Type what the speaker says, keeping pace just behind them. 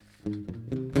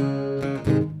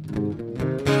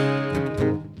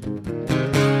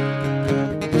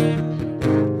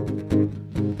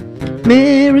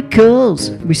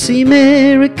Miracles, we see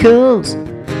miracles,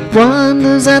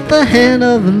 wonders at the hand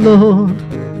of the Lord.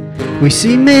 We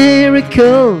see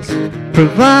miracles,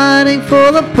 providing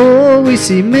for the poor. We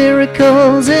see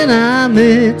miracles in our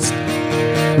midst.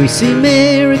 We see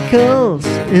miracles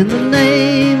in the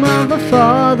name of the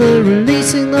Father,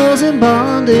 releasing those in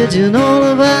bondage, and all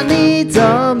of our needs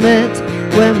are met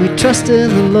when we trust in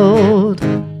the Lord.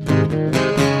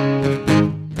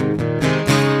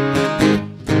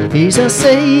 He's our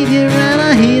Savior and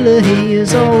our healer, He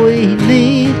is all we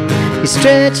need. He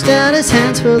stretched out His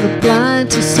hands for the blind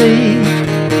to see.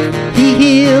 He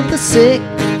healed the sick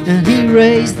and He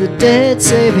raised the dead,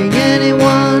 saving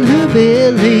anyone who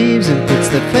believes and puts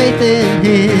their faith in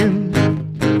Him.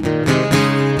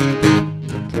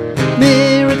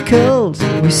 Miracles,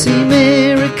 we see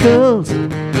miracles,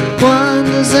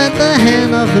 wonders at the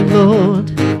hand of the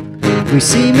Lord. We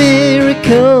see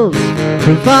miracles,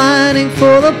 providing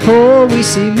for the poor. We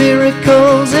see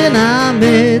miracles in our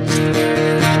midst.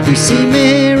 We see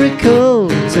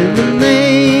miracles in the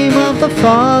name of the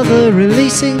Father,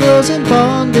 releasing those in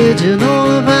bondage, and all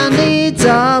of our needs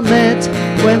are met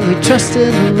when we trust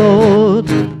in the Lord.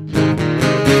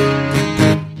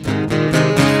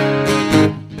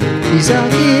 He's our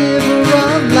giver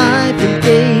of life and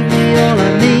gave me all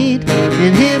I need.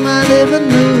 In Him I live and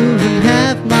move and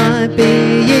have my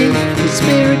being. His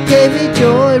Spirit gave me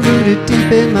joy rooted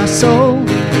deep in my soul.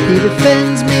 He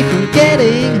defends me from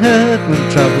getting hurt when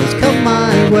troubles come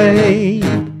my way.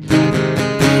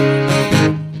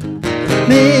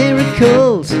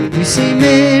 Miracles, we see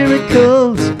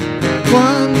miracles,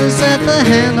 wonders at the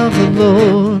hand of the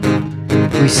Lord.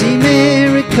 We see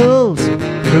miracles,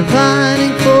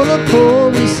 providing for the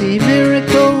poor. We see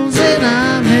miracles in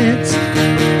our midst.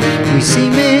 We see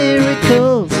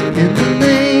miracles in the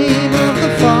name of the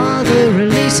Father,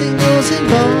 releasing those in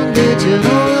bondage, and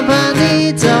all of our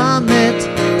needs are met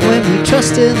when we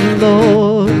trust in the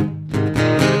Lord.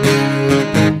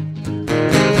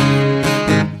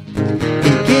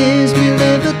 He gives me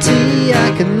liberty,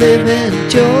 I can live in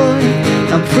joy.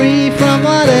 I'm free from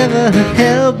whatever had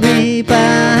held me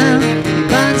bound. He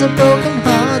binds a broken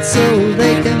heart so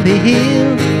they can be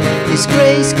healed. His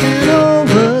grace can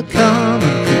overcome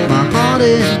and keep my heart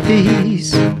in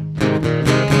peace.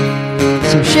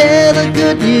 So share the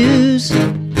good news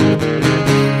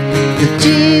that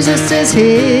Jesus is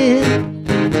here.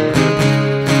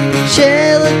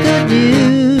 Share the good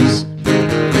news,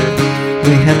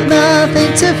 we have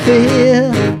nothing to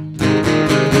fear,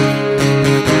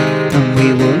 and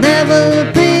we will never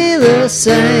be the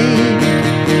same.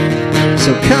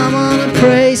 So come on and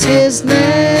praise His name.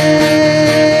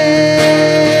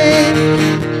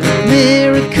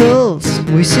 Miracles,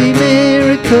 we see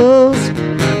miracles,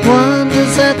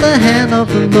 wonders at the hand of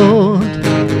the Lord.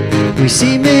 We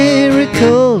see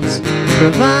miracles,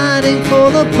 providing for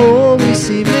the poor. We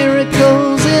see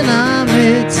miracles in our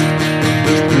midst.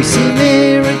 We see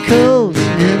miracles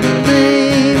in the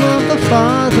name of the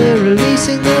Father,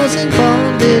 releasing those in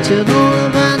bondage, and all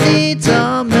of our needs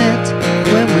are met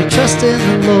when we trust in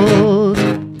the Lord.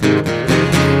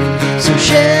 So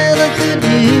share the good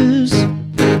news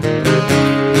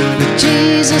that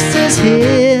Jesus is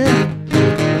here.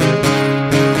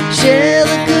 Share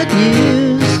the good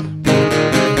news,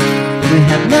 we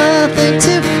have nothing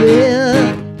to fear,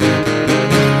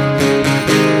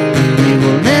 and we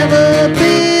will never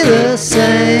be the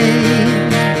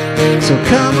same. So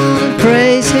come on and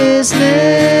praise His name.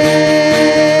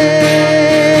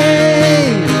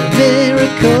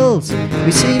 Miracles,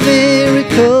 we see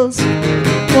miracles,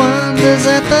 wonders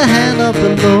at the hand of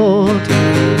the Lord.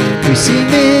 We see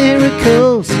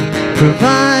miracles,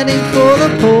 providing for the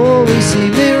poor. We see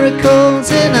miracles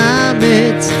in our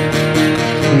midst.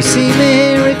 We see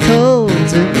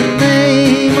miracles in the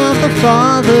name of the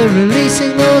Father,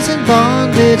 releasing those in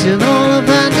bondage, and all of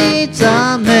our needs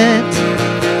are met.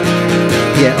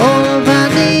 Yeah, all of our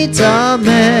needs are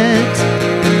met.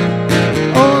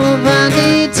 All of our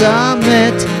needs are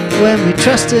met when we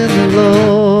trust in the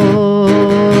Lord.